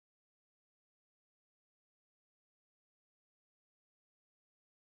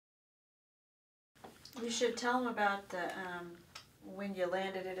You should tell them about the when you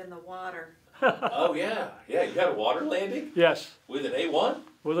landed it in the water. Oh yeah, yeah. You had a water landing? Yes. With an A1?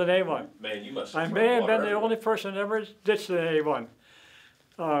 With an A1. Man, you must I have may have been the everywhere. only person ever ditched an A1.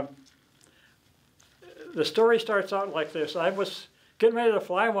 The story starts out like this. I was getting ready to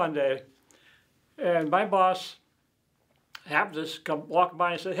fly one day, and my boss happened to come walking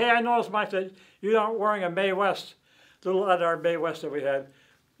by and said, "Hey, I noticed, Mike, that you aren't wearing a Mae West, little under Mae West that we had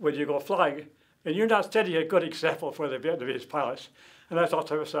when you go flying, and you're not setting a good example for the Vietnamese pilots." And I thought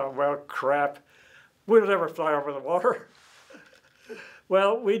to myself, well, crap, we don't ever fly over the water.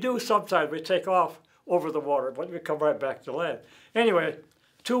 Well, we do sometimes. We take off over the water, but we come right back to land. Anyway,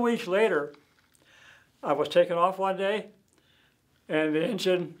 2 weeks later, I was taking off one day, and the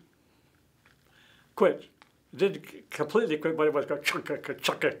engine quit. It didn't completely quit, but it was going chunk,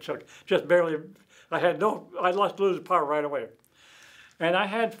 chunk, just barely. I lost losing power right away. And I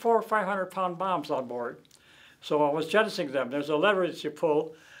had 400 or 500 pound bombs on board. So I was jettisoning them. There's a lever that you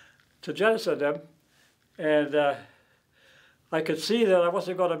pull to jettison them. And I could see that I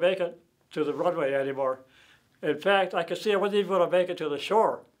wasn't going to make it to the runway anymore. In fact, I could see I wasn't even going to make it to the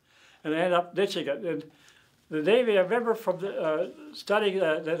shore. And I ended up ditching it. And the Navy, I remember from studying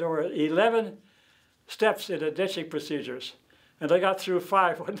that there were 11 steps in the ditching procedures. And I got through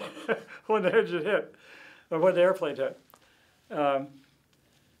 5 when the engine hit, or when the airplane hit.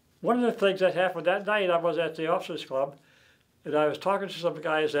 One of the things that happened that night, I was at the officers club, and I was talking to some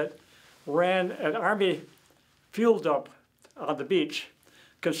guys that ran an Army fuel dump on the beach,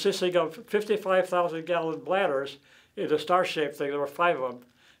 consisting of 55,000-gallon bladders in a star-shaped thing. There were 5 of them,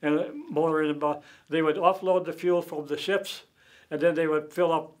 and a motor in them. They would offload the fuel from the ships, and then they would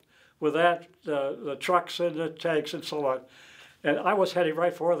fill up with that the trucks and the tanks and so on. And I was heading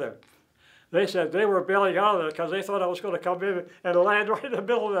right for them. They said they were bailing out of it because they thought I was going to come in and land right in the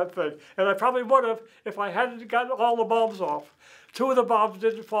middle of that thing. And I probably would have if I hadn't gotten all the bombs off. 2 of the bombs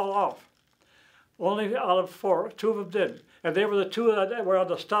didn't fall off. Only out of 4, 2 of them did. And they were the 2 that were on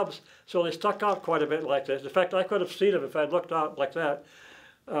the stubs, so they stuck out quite a bit like this. In fact, I could have seen them if I'd looked out like that,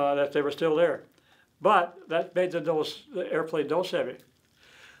 that they were still there. But that made the airplane nose heavy.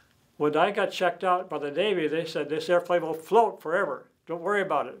 When I got checked out by the Navy, they said this airplane will float forever. Don't worry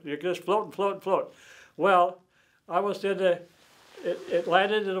about it. You can just float and float and float. Well, I was in it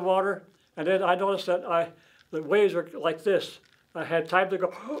landed in the water, and then I noticed that the waves were like this. I had time to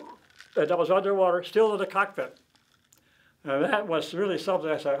go, and I was underwater, still in the cockpit. And that was really something.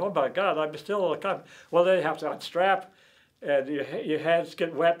 I said, oh my God, I'm still in the cockpit. Well, then you have to unstrap, and your hands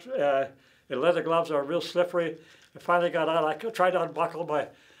get wet, and leather gloves are real slippery. I finally got out. I tried to unbuckle my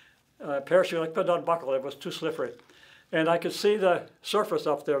parachute. I couldn't unbuckle it. It was too slippery. And I could see the surface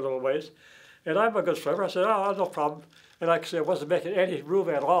up there a little ways. And I'm a good swimmer. I said, oh, no problem. And I could see I wasn't making any room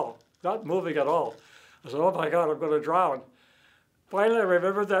at all, not moving at all. I said, oh my God, I'm going to drown. Finally, I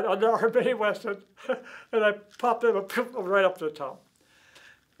remembered that under our Mae West, and I popped in right up to the top.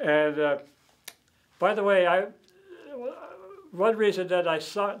 And by the way, one reason that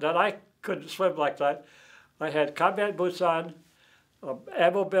I couldn't swim like that, I had combat boots on,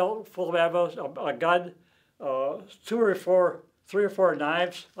 ammo belt full of ammo, a gun, 3 or 4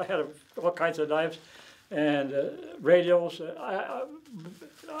 knives. I had all kinds of knives and radios.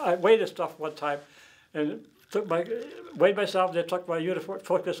 I weighed this stuff one time and weighed myself, then took my uniform,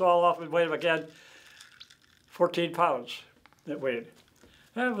 took this all off and weighed them again. 14 pounds it weighed.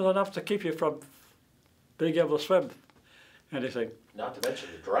 That was enough to keep you from being able to swim anything. Not to mention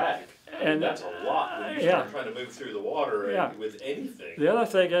the drag. I mean, that's a lot when you start trying to move through the water with anything. The other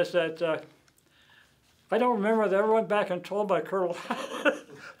thing is that I don't remember that I ever went back and told my colonel,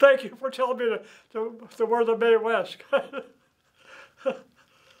 thank you for telling me to wear the Mae West.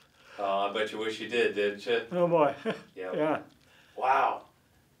 I bet you wish you did, didn't you? Oh boy. Yeah. Wow.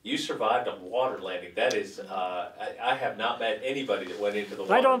 You survived a water landing. That is, I have not met anybody that went into the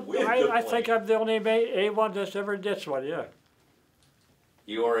water I think I'm the only A1 that's ever ditched one, yeah.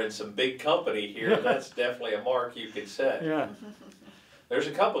 You are in some big company here. That's definitely a mark you can set. Yeah. There's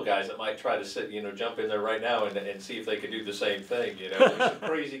a couple guys that might try to jump in there right now and see if they can do the same thing. There's some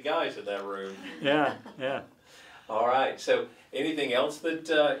crazy guys in that room. Yeah. All right. So, anything else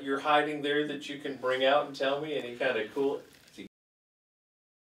that you're hiding there that you can bring out and tell me? Any kind of cool?